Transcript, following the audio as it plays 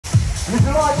If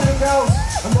you like it, girls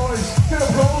and boys, good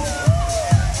applause.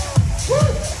 Woo!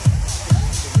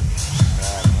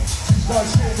 These guys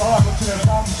sitting behind watching their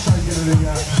thumbs shaking and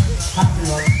the happy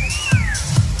one.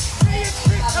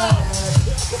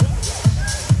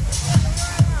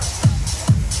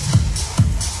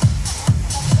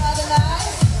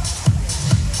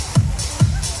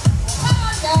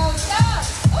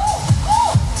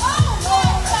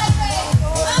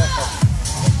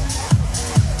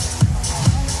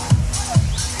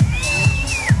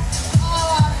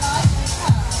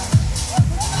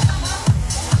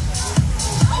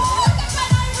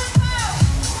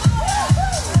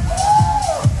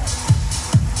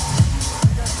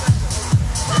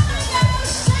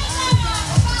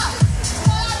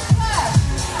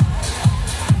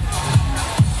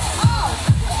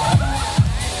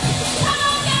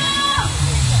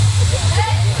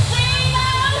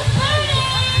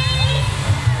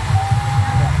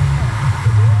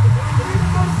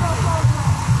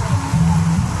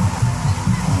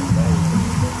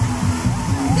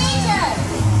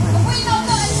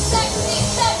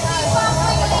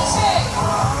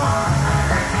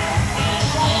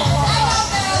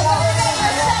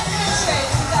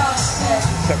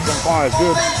 Section 5,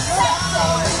 good.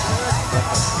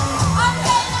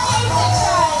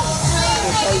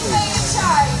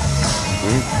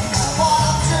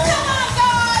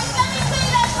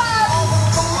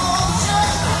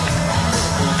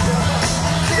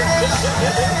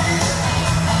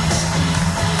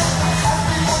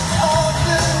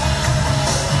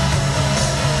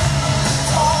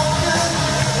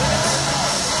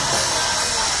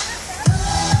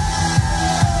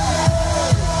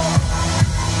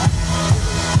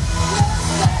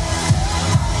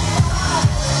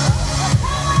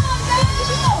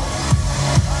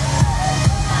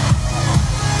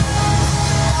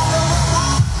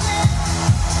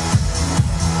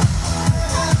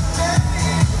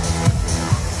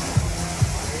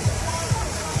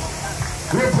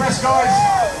 We're impressed, guys.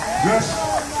 Yes.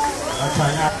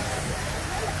 Okay, now.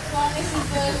 Well, this is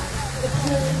the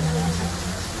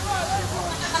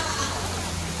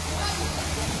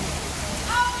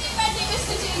Are we ready,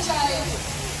 Mr. DJ?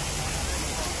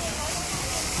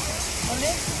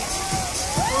 Ready?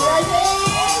 There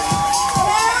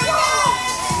we go!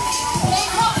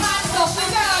 Keep hot hands off, we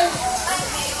go!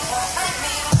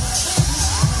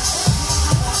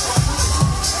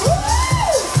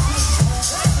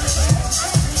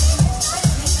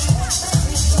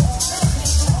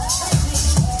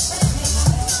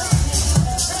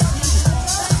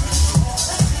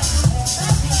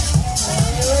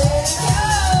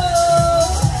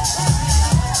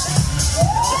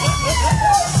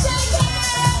 Shake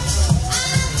hands!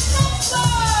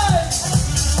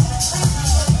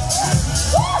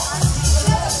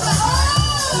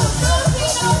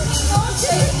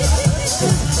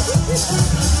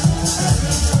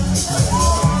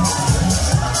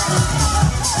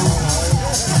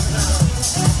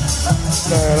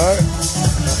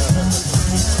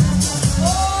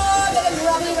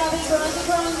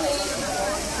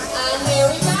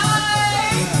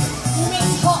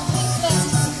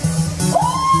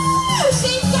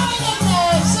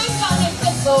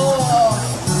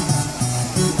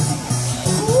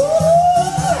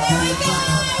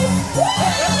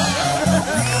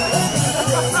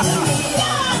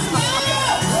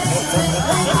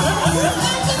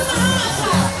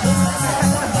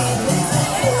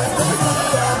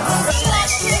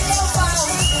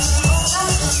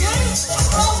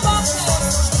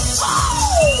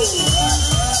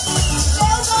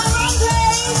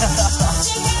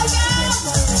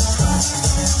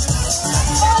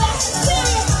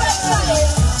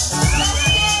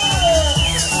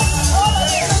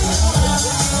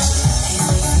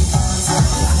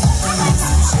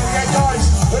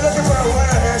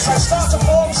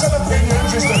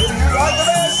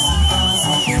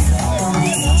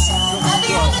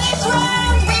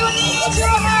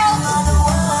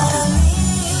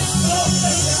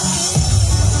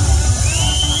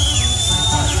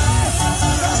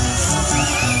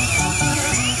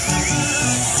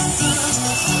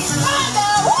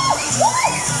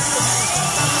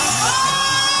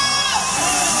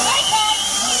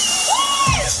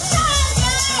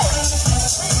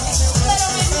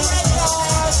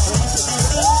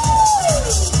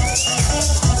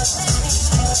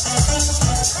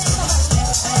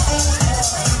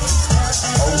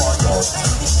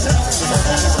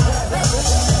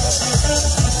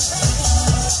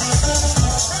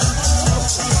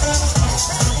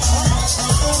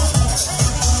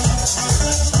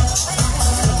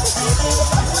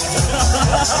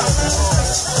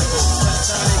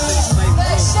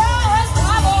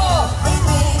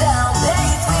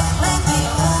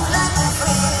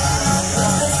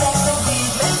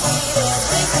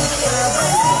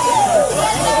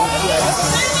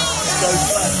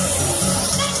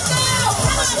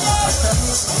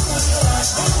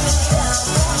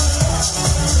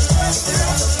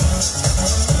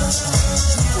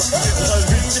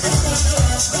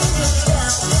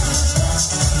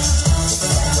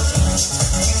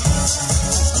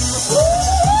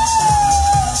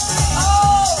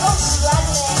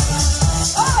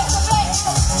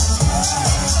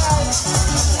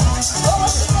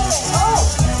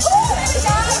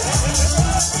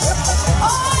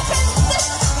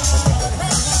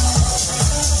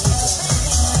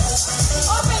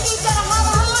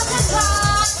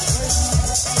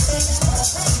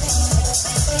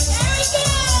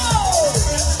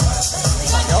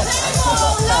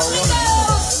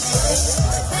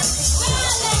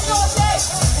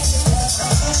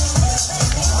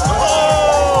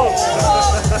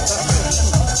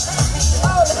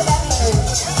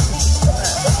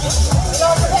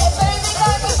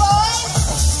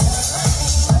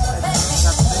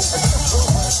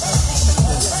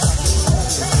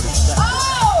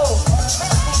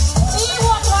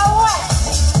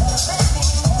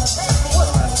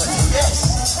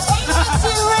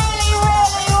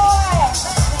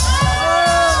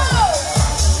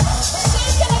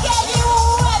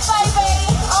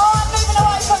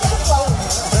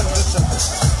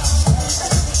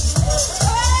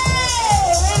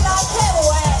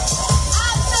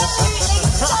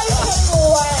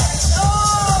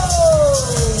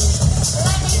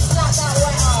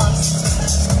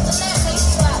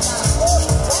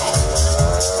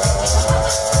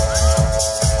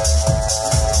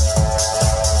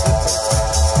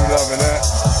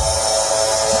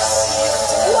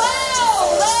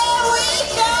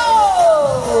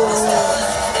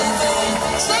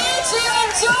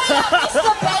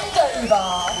 Mr. Bender.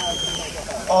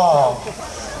 Oh.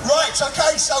 Right,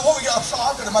 okay, so what we got?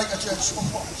 I'm going to make a judge.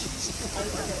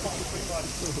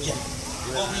 Yeah.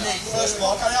 What we need, first of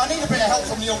all, okay, I need a bit of help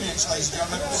from the audience, ladies and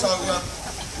gentlemen.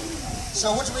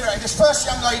 So what do we reckon? This first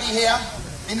young lady here,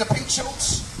 in the pink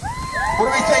shorts. What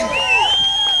do we think?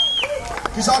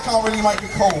 Because I can't really make a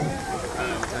call,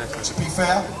 to be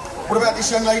fair. What about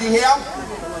this young lady here?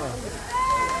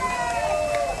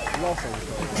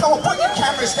 Come on, put your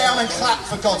cameras down and clap,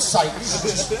 for God's sake.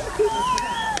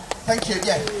 Thank you,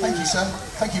 yeah, thank you, sir.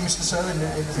 Thank you, Mr. Sir, in the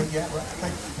thing, yeah, right.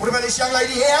 Thank you. What about this young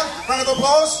lady here? Round of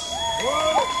applause.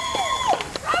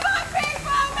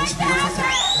 This beautiful thing.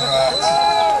 Right.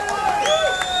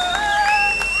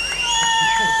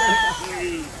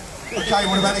 Okay,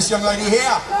 what about this young lady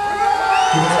here?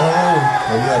 Give it a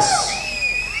oh, yes.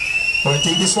 Or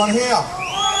indeed this one here.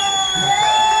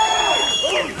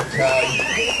 Okay.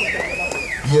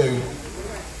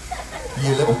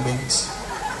 You little minx.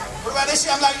 What about this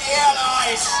young lady here,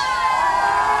 guys?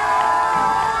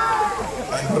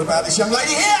 And what about this young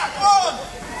lady here? Come on!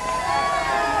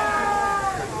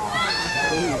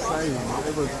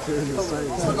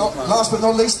 Last but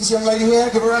not least, this young lady here.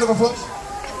 Give her a round of applause.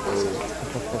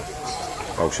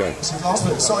 Oh, shame. Last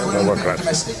but sorry, we're a little bit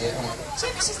domestic here. So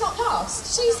she's not last.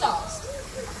 She's last.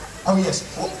 Oh yes.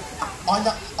 Well, I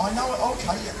know.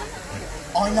 Okay. Yeah.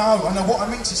 I know what I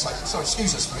meant to say. Sorry,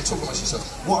 excuse us for talking about yourself.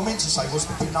 What I meant to say was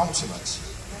the penultimate.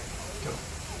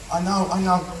 I know.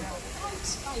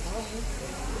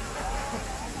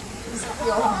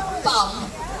 Your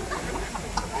bum.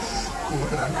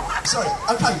 Sorry,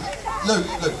 okay. Luke.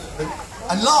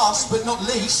 And last but not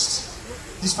least,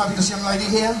 this fabulous young lady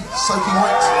here, soaking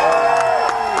wet.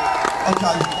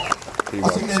 Okay. I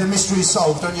think the mystery is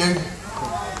solved, don't you?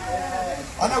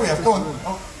 I know we have. Go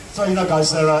on. So you know,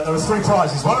 guys, there are three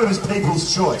prizes. One of them is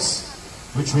People's Choice,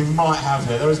 which we might have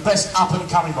here. There is Best Up and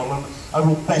Coming Model and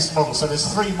overall Best Model. So there's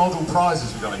three model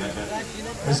prizes we've got to get here.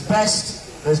 There's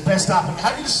Best Up and...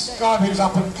 How do you describe who's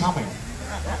up and coming?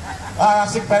 I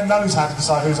think Ben knows how to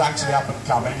decide who's actually up and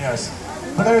coming, yes.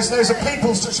 But there's a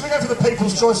People's Choice. Should we go for the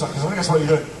People's Choice one? Because I think that's what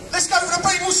you're doing. Let's go for the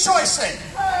People's Choice then.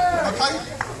 Okay?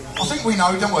 I think we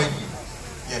know, don't we?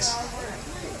 Yes.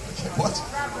 Okay, what?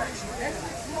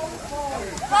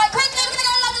 Right, quickly, we're going to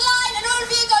go along the line, and all of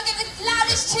you got to give the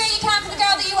loudest cheer you can for the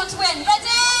girl that you want to win.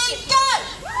 Ready? Go!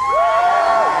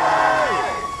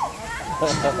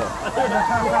 Well,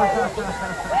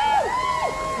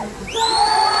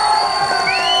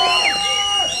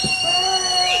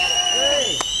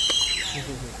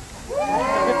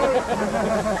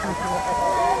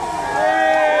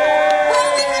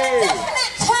 we had a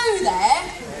definite two there.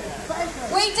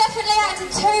 We definitely had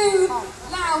two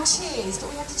loud cheers, but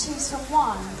we had to choose from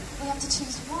one. We have to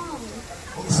choose one.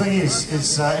 Well, the thing is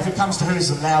if it comes to who is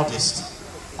the loudest,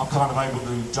 I'm kind of able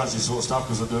to judge this sort of stuff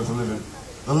because I do it for a living.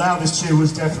 The loudest cheer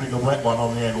was definitely the wet one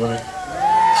on the end, wasn't it?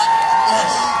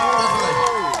 Yes,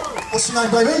 definitely. What's your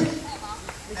name, baby?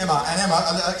 Emma. And Emma,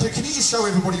 can you just show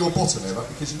everybody your bottom, Emma?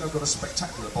 Because you've got a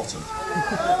spectacular bottom.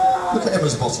 Look at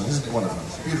Emma's bottom, isn't it wonderful?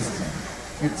 It's a beautiful thing.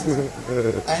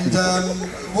 Beautiful. And,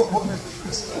 what?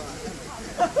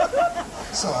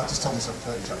 Sorry, I just told myself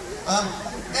a dirty joke.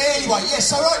 Anyway,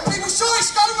 yes, all right, People's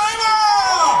Choice, go, Emma!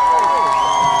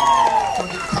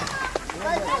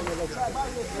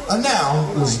 And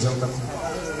now, ladies and gentlemen,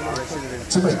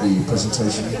 to make the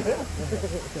presentation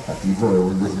at the Royal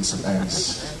Lytham St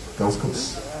Anne's Golf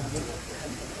Course,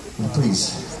 will you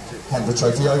please hand the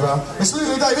trophy over. Miss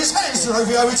Lulu Davis hands the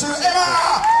trophy over to Emma,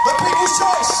 the People's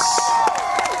Choice.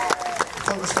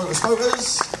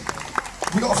 Photos.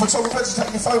 Have we got a photographer to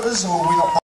take your photos, or are we not?